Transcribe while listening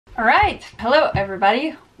Alright, hello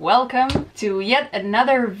everybody, welcome to yet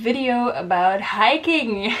another video about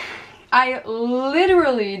hiking. I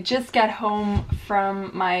literally just got home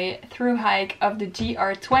from my thru hike of the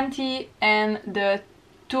GR20 and the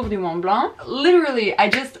Tour du Mont Blanc. Literally,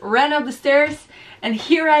 I just ran up the stairs and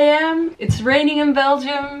here I am. It's raining in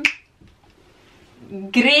Belgium.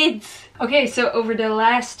 Great! Okay, so over the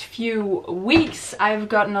last few weeks I've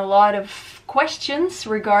gotten a lot of questions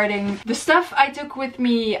regarding the stuff I took with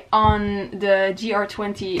me on the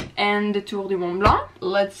GR20 and the Tour du Mont Blanc.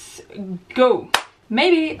 Let's go!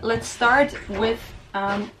 Maybe let's start with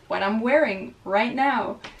what I'm wearing right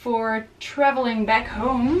now. For traveling back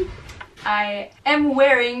home, I am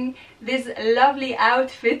wearing this lovely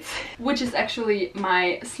outfit, which is actually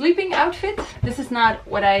my sleeping outfit. This is not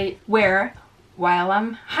what I wear while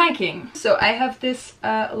I'm hiking. So I have this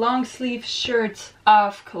long sleeve shirt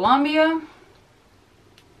of Columbia.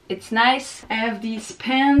 It's nice. I have these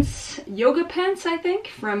pants, yoga pants I think,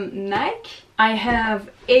 from Nike. I have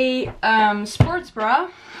a sports bra.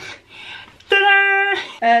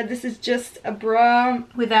 This is just a bra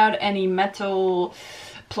without any metal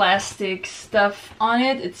plastic stuff on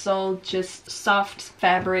it. It's all just soft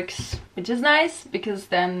fabrics, which is nice because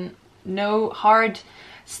then no hard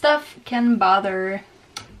stuff can bother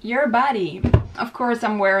your body. Of course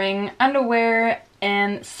I'm wearing underwear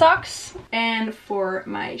and socks, and for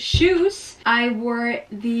my shoes I wore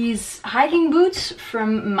these hiking boots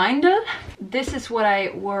from Meindl. This is what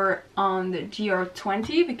I wore on the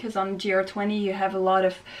GR20 because on GR20 you have a lot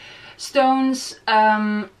of stones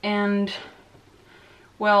and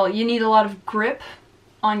well, you need a lot of grip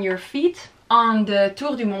on your feet. On the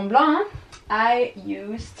Tour du Mont Blanc I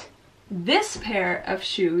used this pair of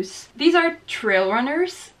shoes. These are trail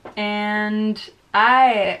runners and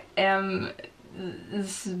I am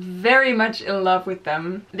very much in love with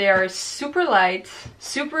them. They are super light,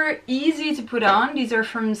 super easy to put on. These are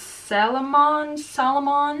from Salomon.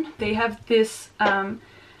 They have this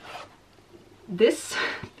this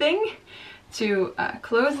thing to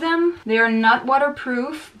close them. They are not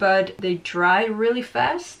waterproof, but they dry really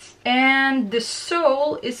fast. And the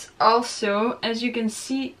sole is also, as you can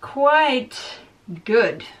see, quite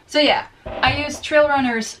good. So yeah, I used trail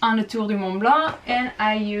runners on the Tour du Mont Blanc and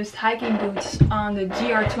I used hiking boots on the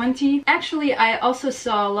GR20. Actually, I also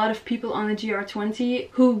saw a lot of people on the GR20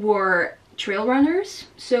 who wore trail runners,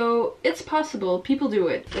 so it's possible, people do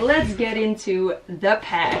it. Let's get into the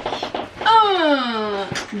pack.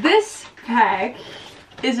 This pack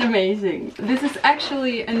is amazing. This is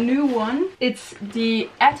actually a new one. It's the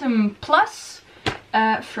Atom Plus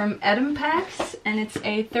from Zpacks, and it's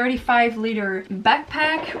a 35-liter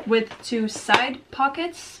backpack with 2 side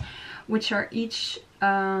pockets, which are each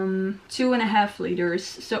 2.5 liters.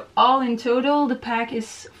 So all in total the pack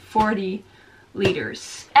is 40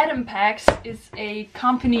 liters. Zpacks is a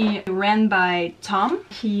company ran by Tom.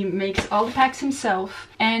 He makes all the packs himself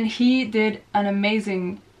and he did an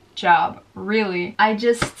amazing job, really. I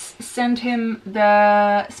just sent him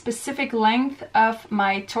the specific length of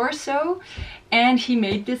my torso and he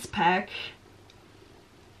made this pack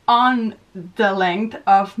on the length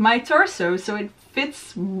of my torso, so it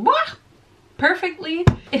fits perfectly.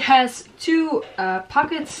 It has 2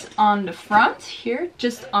 pockets on the front here,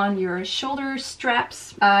 just on your shoulder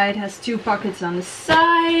straps. It has 2 pockets on the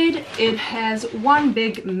side. It has 1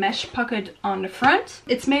 big mesh pocket on the front.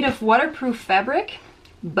 It's made of waterproof fabric,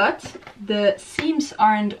 but the seams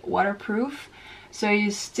aren't waterproof, so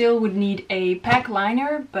you still would need a pack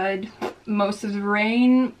liner, but most of the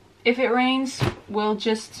rain, if it rains, will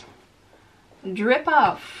just drip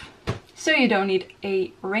off. So you don't need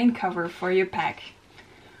a rain cover for your pack,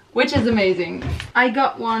 which is amazing. I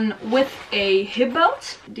got one with a hip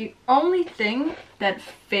belt. The only thing that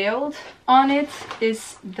failed on it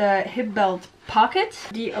is the hip belt pocket.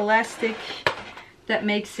 The elastic that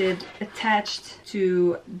makes it attached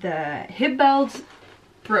to the hip belt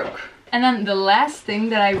broke. And then the last thing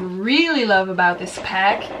that I really love about this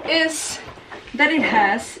pack is that it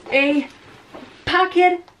has a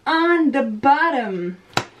pocket on the bottom.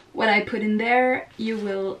 What I put in there you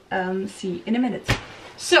will see in a minute.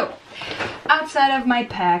 So outside of my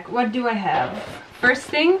pack, what do I have? First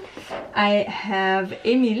thing, I have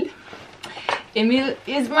Emil. Emil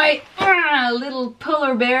is my little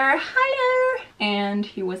polar bear. Hello! And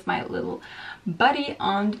he was my little buddy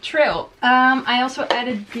on the trail. I also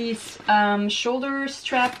added these shoulder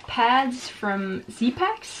strap pads from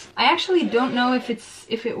Zpacks. I actually don't know if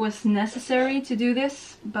it was necessary to do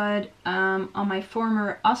this, but on my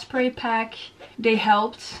former Osprey pack they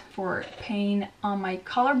helped for pain on my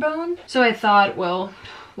collarbone. So I thought, well,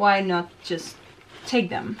 why not just take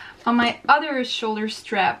them. On my other shoulder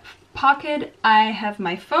strap pocket, I have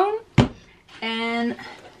my phone and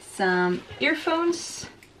some earphones.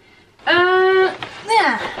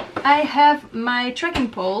 Yeah, I have my trekking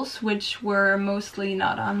poles, which were mostly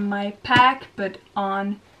not on my pack, but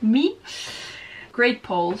on me. Great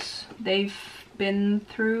poles. They've been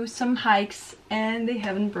through some hikes and they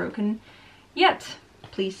haven't broken yet.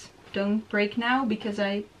 Please don't break now, because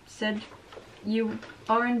I said you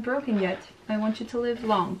aren't broken yet. I want you to live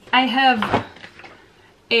long. I have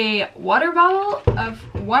a water bottle of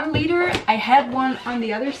 1 liter. I had one on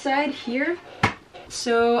the other side here.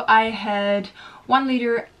 So I had 1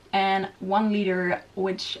 liter and 1 liter,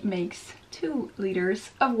 which makes 2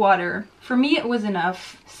 liters of water. For me it was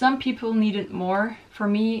enough. Some people needed more. For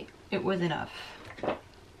me it was enough.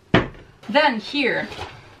 Then here,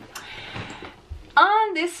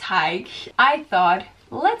 on this hike, I thought,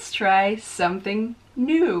 let's try something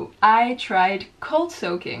new. I tried cold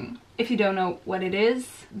soaking. If you don't know what it is,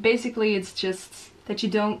 basically it's just that you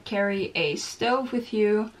don't carry a stove with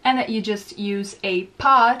you and that you just use a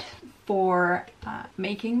pot for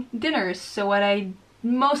making dinners. So what I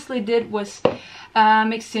mostly did was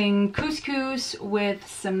mixing couscous with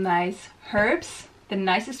some nice herbs. The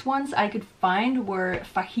nicest ones I could find were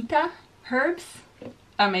fajita herbs.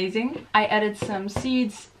 Amazing. I added some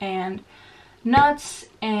seeds and nuts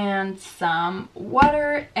and some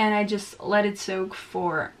water, and I just let it soak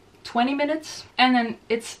for 20 minutes and then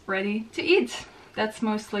it's ready to eat. That's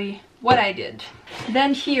mostly what I did.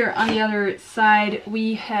 Then here on the other side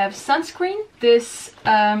we have sunscreen. This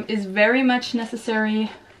is very much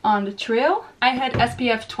necessary on the trail. I had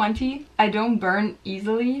SPF 20. I don't burn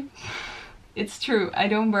easily. It's true, I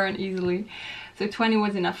don't burn easily. So 20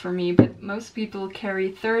 was enough for me, but most people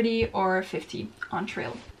carry 30 or 50 on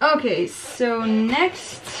trail. Okay, so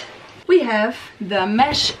next we have the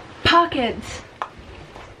mesh pocket.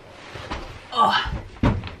 Oh,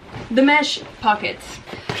 the mesh pockets.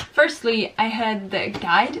 Firstly, I had the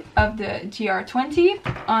guide of the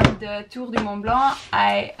GR20. On the Tour du Mont Blanc,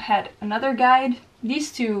 I had another guide.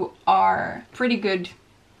 These two are pretty good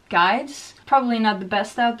guides. Probably not the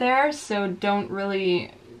best out there, so don't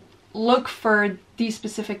really look for these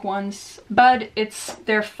specific ones, but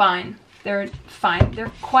they're fine. They're fine.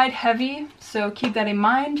 They're quite heavy, so keep that in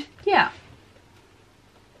mind. Yeah.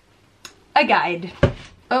 A guide.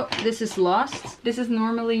 Oh, this is lost. This is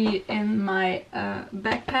normally in my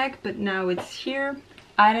backpack, but now it's here.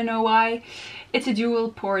 I don't know why. It's a dual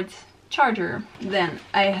port charger. Then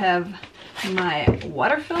I have my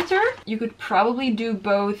water filter. You could probably do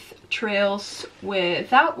both trails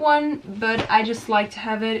without one, but I just like to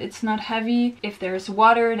have it. It's not heavy. If there's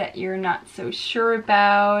water that you're not so sure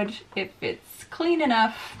about, if it's clean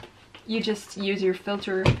enough, you just use your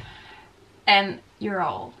filter and you're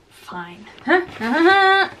all fine.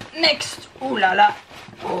 Next, ooh la la.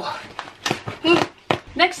 Oh.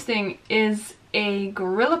 Next thing is a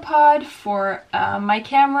Gorillapod for my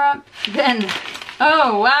camera. Then,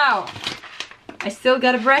 oh wow, I still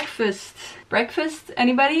got a breakfast. Breakfast,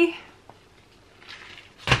 anybody?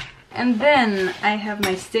 And then I have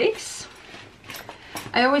my stakes.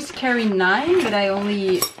 I always carry 9, but I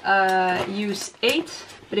only use 8.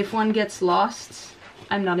 But if one gets lost,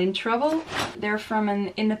 I'm not in trouble. They're from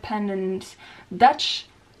an independent Dutch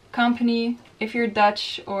company. If you're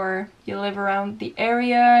Dutch or you live around the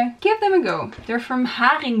area, give them a go. They're from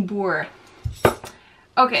Haringboer.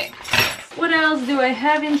 Okay, what else do I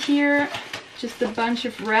have in here? Just a bunch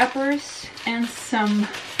of wrappers and some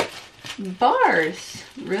bars.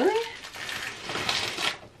 Really?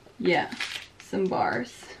 Yeah, some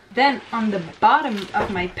bars. Then on the bottom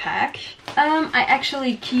of my pack, I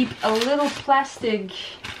actually keep a little plastic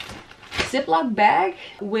Ziploc bag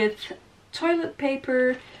with toilet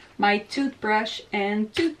paper, my toothbrush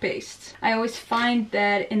and toothpaste. I always find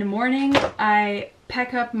that in the morning I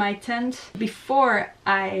pack up my tent before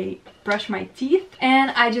I brush my teeth,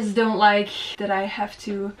 and I just don't like that I have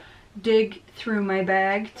to dig through my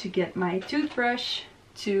bag to get my toothbrush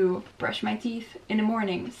to brush my teeth in the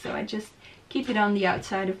morning. So I just keep it on the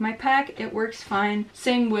outside of my pack. It works fine.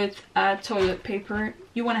 Same with toilet paper.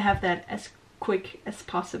 You want to have that as quick as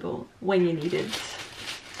possible when you need it,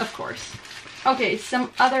 of course. Okay,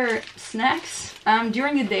 some other snacks.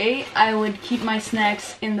 During the day I would keep my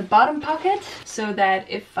snacks in the bottom pocket so that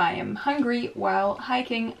if I am hungry while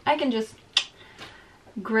hiking, I can just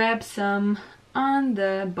grab some on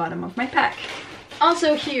the bottom of my pack.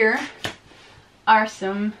 Also here are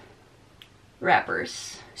some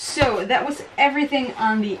wrappers. So that was everything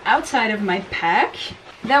on the outside of my pack.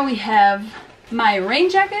 Then we have my rain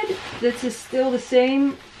jacket. This is still the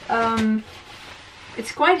same.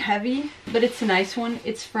 It's quite heavy, but it's a nice one.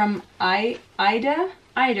 It's from Eider.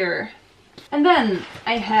 And then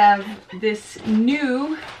I have this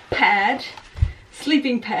new pad,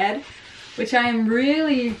 sleeping pad, which I am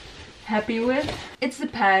really happy with. It's the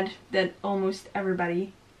pad that almost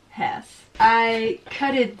everybody has. I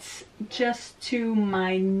cut it just to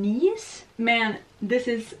my knees. Man, this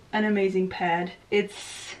is an amazing pad.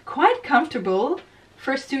 It's quite comfortable.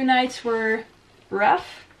 First 2 nights were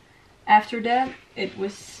rough. After that, it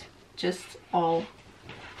was just all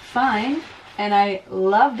fine. And I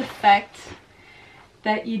love the fact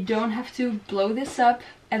that you don't have to blow this up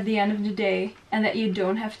at the end of the day, and that you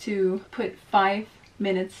don't have to put 5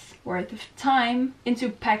 minutes worth of time into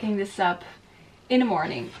packing this up in the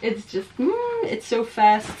morning. It's just, it's so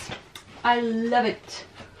fast. I love it.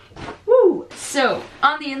 Woo! So,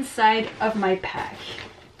 on the inside of my pack.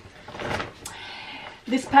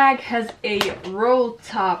 This pack has a roll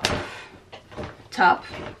top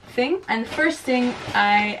thing. And the first thing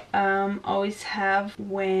I always have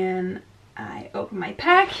when I open my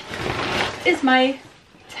pack is my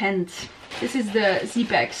tent. This is the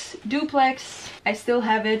Zpacks Duplex. I still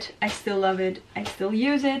have it. I still love it. I still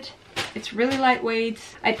use it. It's really lightweight.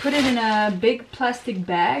 I put it in a big plastic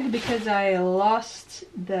bag because I lost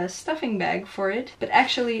the stuffing bag for it. But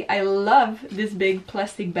actually I love this big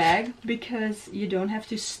plastic bag because you don't have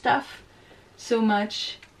to stuff so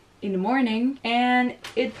much in the morning, and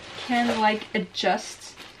it can like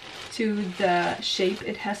adjust to the shape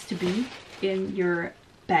it has to be in your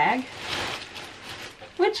bag,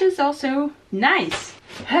 which is also nice.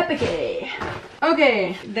 Happy.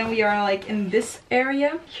 Okay, then we are like in this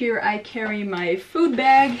area. Here I carry my food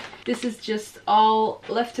bag. This is just all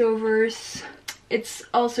leftovers. It's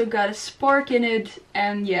also got a Spork in it,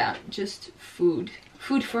 and yeah, just food.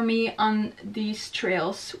 Food for me on these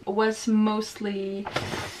trails was mostly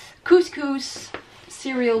couscous,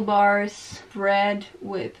 cereal bars, bread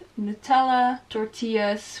with Nutella,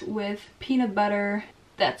 tortillas with peanut butter.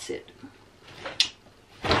 That's it.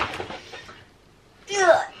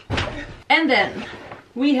 And then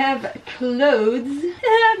we have clothes.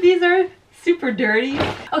 These are super dirty.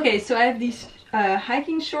 Okay, so I have these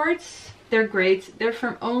hiking shorts. They're great. They're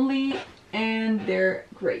from Only and they're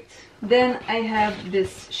great. Then I have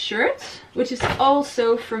this shirt, which is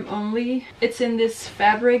also from Only. It's in this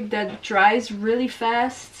fabric that dries really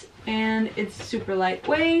fast and it's super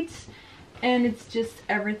lightweight, and it's just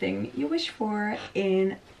everything you wish for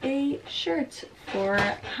in a shirt for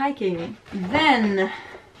hiking. Then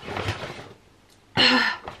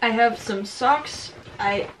I have some socks.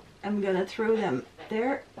 I am gonna throw them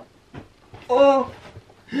there. Oh!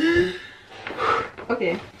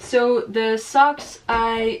 Okay, so the socks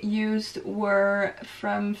I used were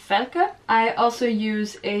from Falke. I also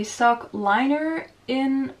use a sock liner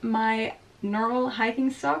in my normal hiking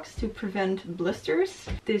socks to prevent blisters.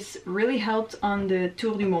 This really helped on the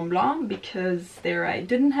Tour du Mont Blanc because there I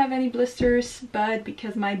didn't have any blisters, but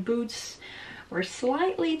because my boots were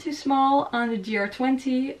slightly too small on the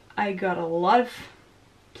GR20, I got a lot of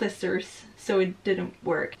blisters, so it didn't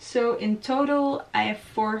work. So in total I have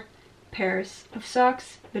 4 pairs of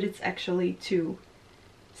socks, but it's actually 2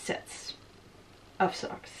 sets of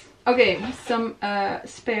socks. Okay, some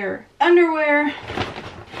spare underwear.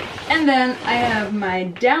 And then I have my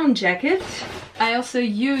down jacket. I also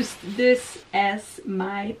used this as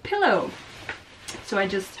my pillow. So I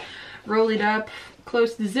just rolled it up,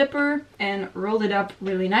 closed the zipper and rolled it up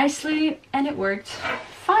really nicely, and it worked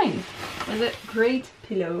fine. It was a great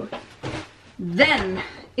pillow. Then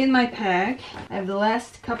in my pack I have the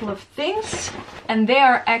last couple of things, and they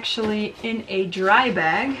are actually in a dry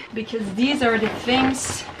bag because these are the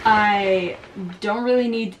things I don't really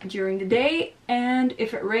need during the day, and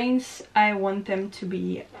if it rains I want them to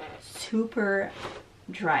be super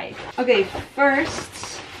dry. Okay,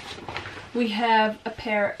 first we have a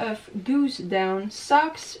pair of Goose down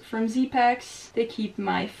socks from Zpacks. They keep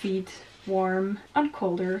my feet warm on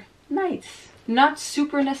colder nights. Not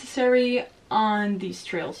super necessary on these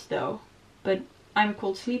trails though, but I'm a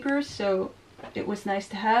cold sleeper, so it was nice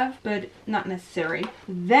to have, but not necessary.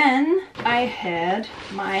 Then I had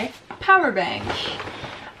my power bank.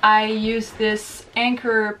 I used this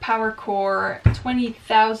Anker Powercore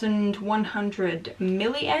 20,100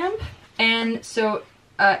 milliamp, and so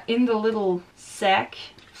in the little sack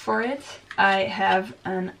for it I have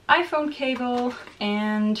an iPhone cable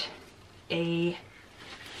and a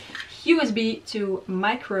USB to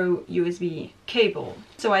micro USB cable,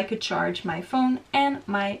 so I could charge my phone and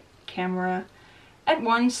my camera at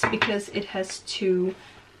once because it has 2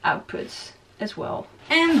 outputs as well.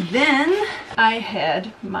 And then I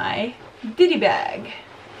had my Diddy bag.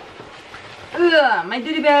 My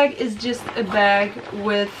ditty bag is just a bag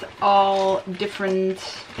with all different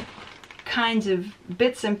kinds of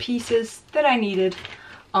bits and pieces that I needed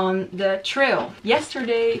on the trail.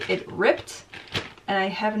 Yesterday it ripped and I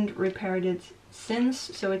haven't repaired it since,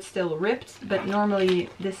 so it's still ripped, but normally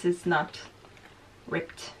this is not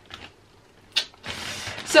ripped.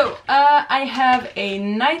 So I have a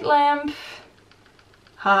night lamp.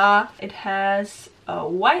 It has a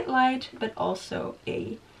white light but also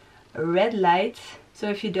a red light, so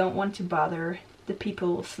if you don't want to bother the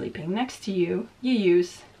people sleeping next to you, you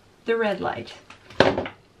use the red light.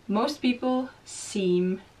 Most people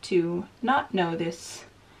seem to not know this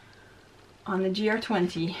on the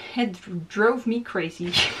GR20. It drove me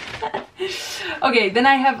crazy. Okay, then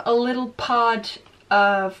I have a little pod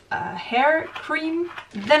of hair cream.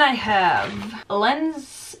 Then I have a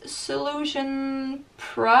lens solution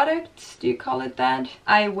product, do you call it that?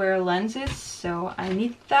 I wear lenses, so I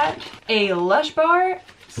need that. A Lush bar,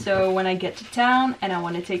 so when I get to town and I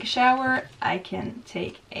want to take a shower, I can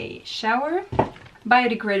take a shower.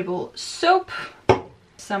 Biodegradable soap,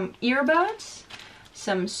 some earbuds,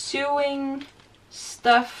 some sewing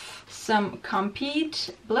stuff, some Compeed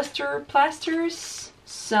blister plasters,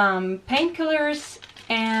 some painkillers,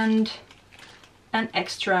 and an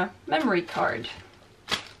extra memory card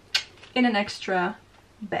in an extra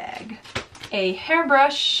bag. A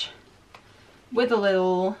hairbrush with a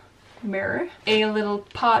little mirror, a little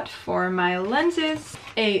pot for my lenses,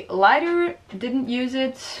 a lighter, didn't use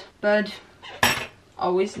it, but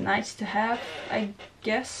always nice to have, I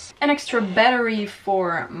guess. An extra battery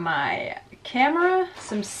for my camera,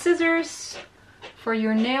 some scissors for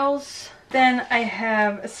your nails. Then I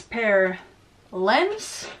have a spare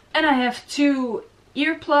lens and I have 2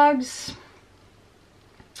 earplugs.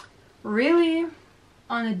 Really,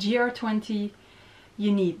 on a GR20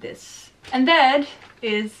 you need this. And that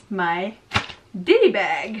is my ditty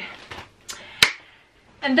bag.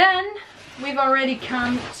 And then we've already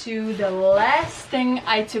come to the last thing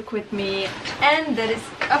I took with me, and that is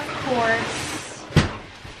of course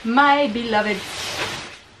my beloved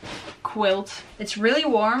quilt. It's really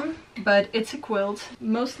warm, but it's a quilt.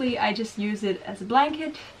 Mostly I just use it as a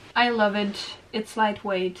blanket. I love it. It's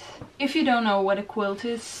lightweight. If you don't know what a quilt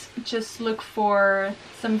is, just look for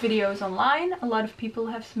some videos online. A lot of people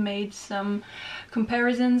have made some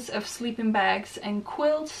comparisons of sleeping bags and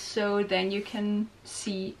quilts, so then you can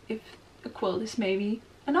see if a quilt is maybe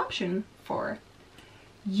an option for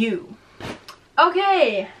you.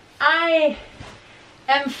 Okay, I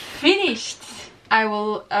am finished. I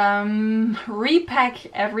will repack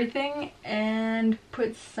everything and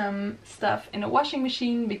put some stuff in a washing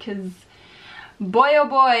machine because boy oh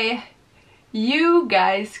boy, you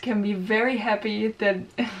guys can be very happy that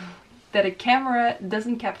that a camera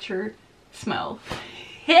doesn't capture smell.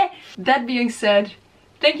 That being said,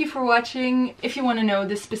 thank you for watching. If you want to know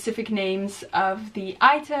the specific names of the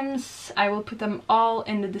items, I will put them all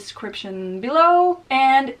in the description below.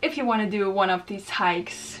 And if you want to do one of these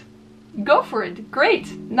hikes, go for it.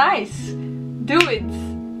 Great, nice, do it,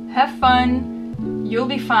 have fun, you'll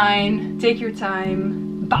be fine, take your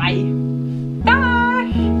time, bye.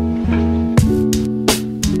 Bye.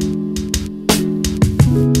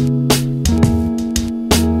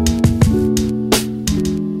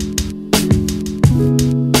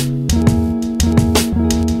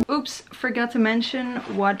 Oops, forgot to mention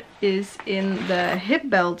what is in the hip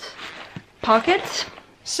belt pocket.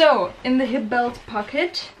 So in the hip belt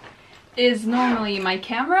pocket is normally my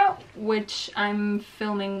camera, which I'm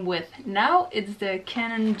filming with now. It's the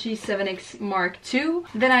Canon G7X Mark II.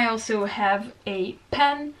 Then I also have a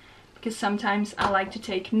pen, because sometimes I like to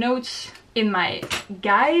take notes in my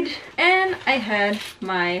guide. And I had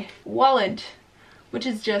my wallet, which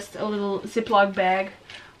is just a little Ziploc bag,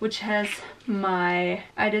 which has my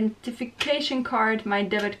identification card, my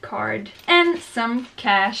debit card, and some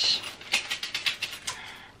cash.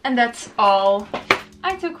 And that's all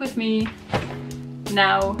I took with me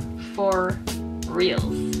now for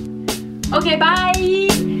reals. Okay,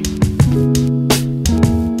 bye!